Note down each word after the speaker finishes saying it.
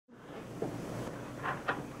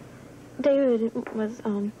David was,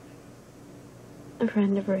 a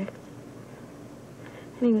friend of Rick's.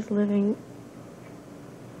 And he was living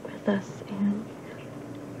with us, and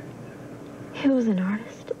he was an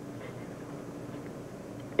artist.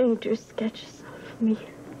 And he drew sketches of me.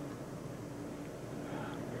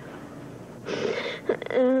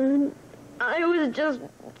 And I was just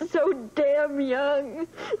so damn young,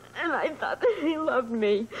 and I thought that he loved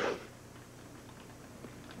me.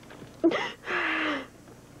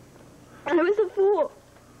 I was a fool.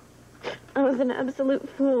 I was an absolute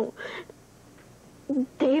fool.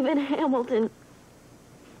 David Hamilton,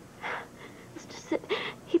 it's just that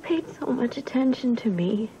he paid so much attention to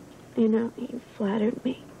me. You know, he flattered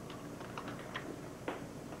me.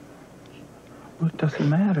 Well, it doesn't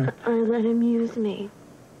matter. I let him use me.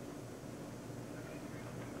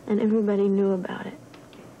 And everybody knew about it.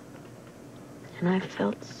 And I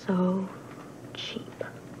felt so cheap.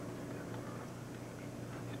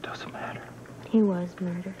 It doesn't matter. He was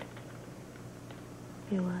murdered.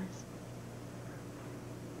 He was.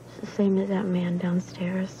 It's the same as that man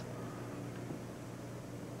downstairs.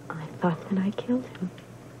 I thought that I killed him.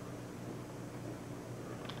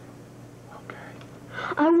 Okay.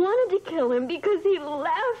 I wanted to kill him because he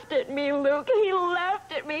laughed at me, Luke. He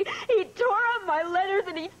laughed at me. He tore up my letters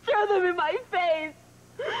and he threw them in my face.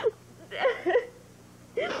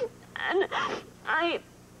 And I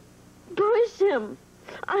pushed him.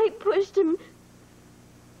 I pushed him.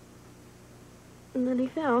 And then he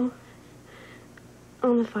fell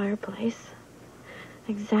on the fireplace.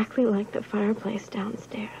 Exactly like the fireplace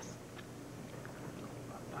downstairs.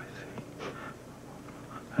 I see.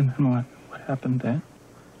 And then what happened then?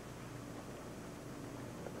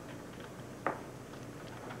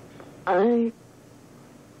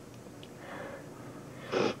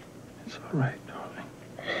 It's all right, darling.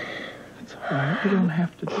 It's all right. You don't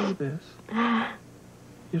have to do this.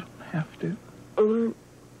 You don't have to.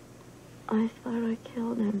 I thought I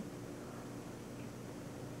killed him.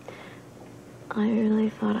 I really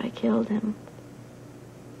thought I killed him.